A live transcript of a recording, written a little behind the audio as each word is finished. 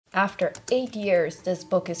After 8 years, this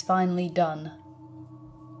book is finally done.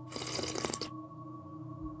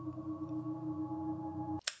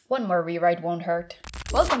 One more rewrite won't hurt.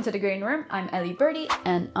 Welcome to the Green Room, I'm Ellie Birdie,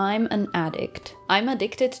 and I'm an addict. I'm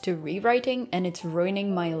addicted to rewriting and it's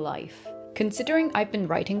ruining my life. Considering I've been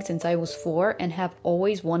writing since I was 4 and have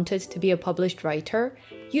always wanted to be a published writer,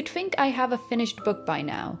 you'd think I have a finished book by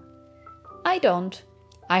now. I don't.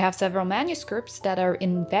 I have several manuscripts that are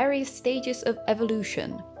in various stages of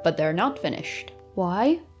evolution, but they're not finished.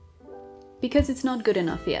 Why? Because it's not good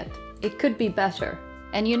enough yet. It could be better.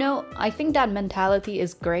 And you know, I think that mentality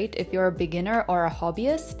is great if you're a beginner or a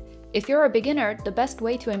hobbyist. If you're a beginner, the best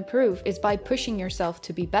way to improve is by pushing yourself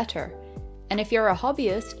to be better. And if you're a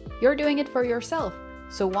hobbyist, you're doing it for yourself.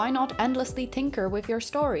 So why not endlessly tinker with your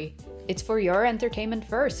story? It's for your entertainment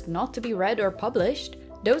first, not to be read or published.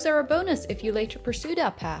 Those are a bonus if you later pursue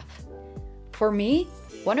that path. For me,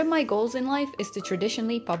 one of my goals in life is to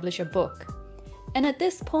traditionally publish a book. And at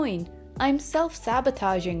this point, I'm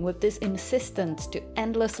self-sabotaging with this insistence to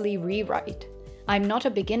endlessly rewrite. I'm not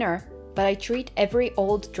a beginner, but I treat every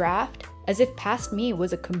old draft as if past me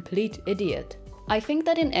was a complete idiot. I think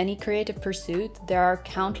that in any creative pursuit, there are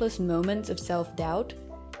countless moments of self-doubt.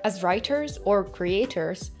 As writers or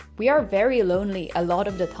creators, we are very lonely a lot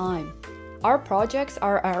of the time. Our projects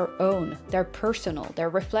are our own, they're personal, they're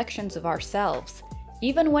reflections of ourselves.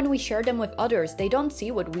 Even when we share them with others, they don't see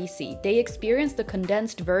what we see. They experience the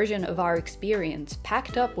condensed version of our experience,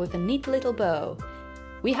 packed up with a neat little bow.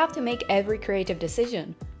 We have to make every creative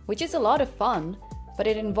decision, which is a lot of fun, but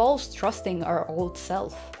it involves trusting our old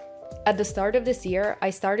self. At the start of this year, I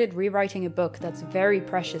started rewriting a book that's very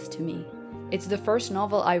precious to me. It's the first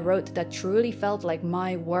novel I wrote that truly felt like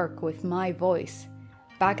my work with my voice.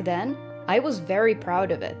 Back then, I was very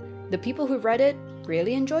proud of it. The people who read it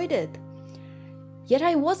really enjoyed it. Yet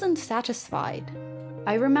I wasn't satisfied.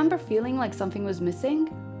 I remember feeling like something was missing,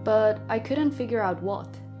 but I couldn't figure out what.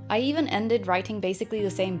 I even ended writing basically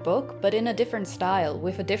the same book, but in a different style,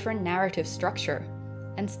 with a different narrative structure.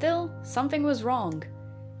 And still, something was wrong.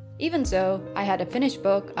 Even so, I had a finished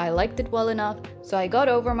book, I liked it well enough, so I got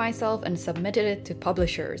over myself and submitted it to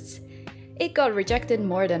publishers. It got rejected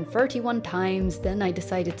more than 31 times, then I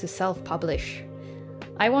decided to self-publish.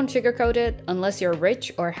 I won't sugarcoat it, unless you're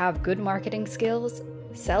rich or have good marketing skills,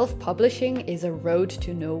 self-publishing is a road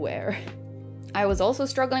to nowhere. I was also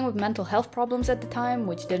struggling with mental health problems at the time,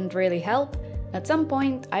 which didn't really help. At some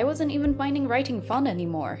point, I wasn't even finding writing fun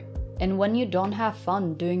anymore. And when you don't have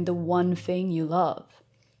fun doing the one thing you love,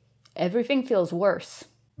 everything feels worse.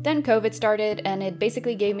 Then COVID started and it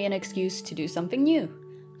basically gave me an excuse to do something new.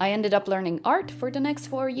 I ended up learning art for the next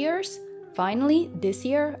 4 years. Finally, this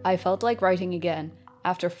year, I felt like writing again,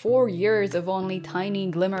 after 4 years of only tiny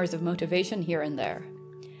glimmers of motivation here and there.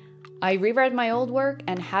 I reread my old work,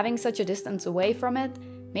 and having such a distance away from it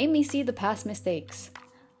made me see the past mistakes.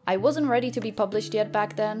 I wasn't ready to be published yet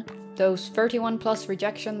back then. Those 31+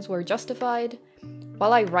 rejections were justified.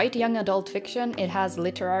 While I write young adult fiction, it has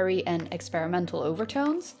literary and experimental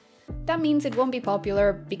overtones. That means it won't be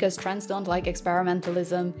popular because trends don't like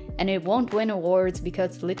experimentalism, and it won't win awards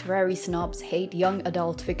because literary snobs hate young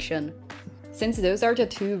adult fiction. Since those are the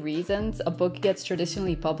 2 reasons a book gets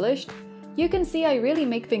traditionally published, you can see I really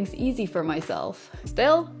make things easy for myself.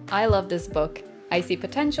 Still, I love this book. I see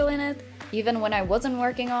potential in it. Even when I wasn't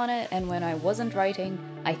working on it and when I wasn't writing,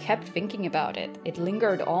 I kept thinking about it. It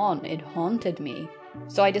lingered on, it haunted me.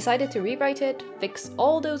 So I decided to rewrite it, fix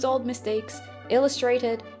all those old mistakes, illustrate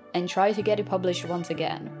it, and try to get it published once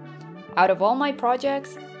again. Out of all my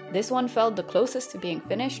projects, this one felt the closest to being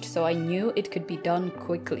finished, so I knew it could be done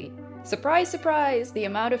quickly. Surprise, surprise, the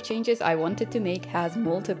amount of changes I wanted to make has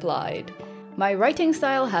multiplied. My writing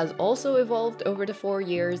style has also evolved over the 4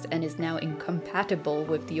 years and is now incompatible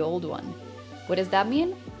with the old one. What does that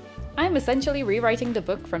mean? I'm essentially rewriting the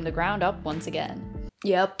book from the ground up once again.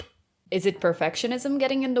 Yep. Is it perfectionism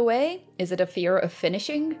getting in the way? Is it a fear of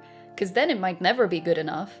finishing? Because then it might never be good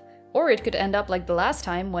enough. Or it could end up like the last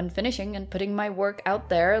time when finishing and putting my work out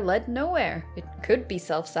there led nowhere. It could be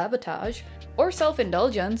self-sabotage. Or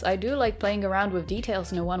self-indulgence. I do like playing around with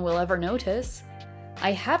details no one will ever notice.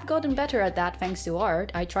 I have gotten better at that thanks to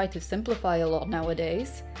art. I try to simplify a lot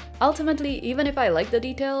nowadays. Ultimately, even if I like the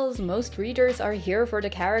details, most readers are here for the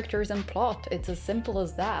characters and plot. It's as simple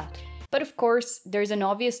as that. But of course, there's an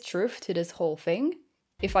obvious truth to this whole thing.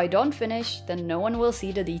 If I don't finish, then no one will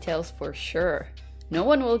see the details for sure. No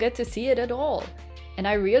one will get to see it at all. And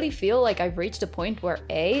I really feel like I've reached a point where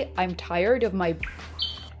A, I'm tired of my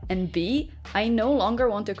and B, I no longer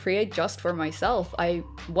want to create just for myself. I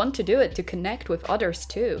want to do it to connect with others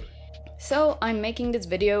too. So I'm making this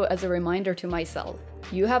video as a reminder to myself.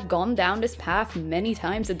 You have gone down this path many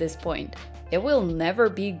times at this point. It will never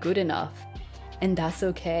be good enough. And that's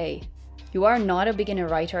okay. You are not a beginner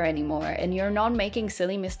writer anymore, and you're not making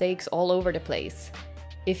silly mistakes all over the place.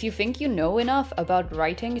 If you think you know enough about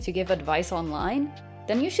writing to give advice online,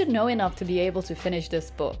 then you should know enough to be able to finish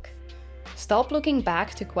this book. Stop looking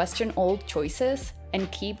back to question old choices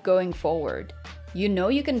and keep going forward. You know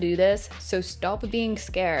you can do this, so stop being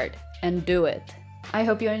scared and do it. I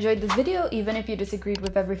hope you enjoyed this video, even if you disagreed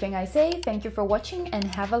with everything I say. Thank you for watching and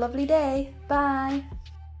have a lovely day. Bye!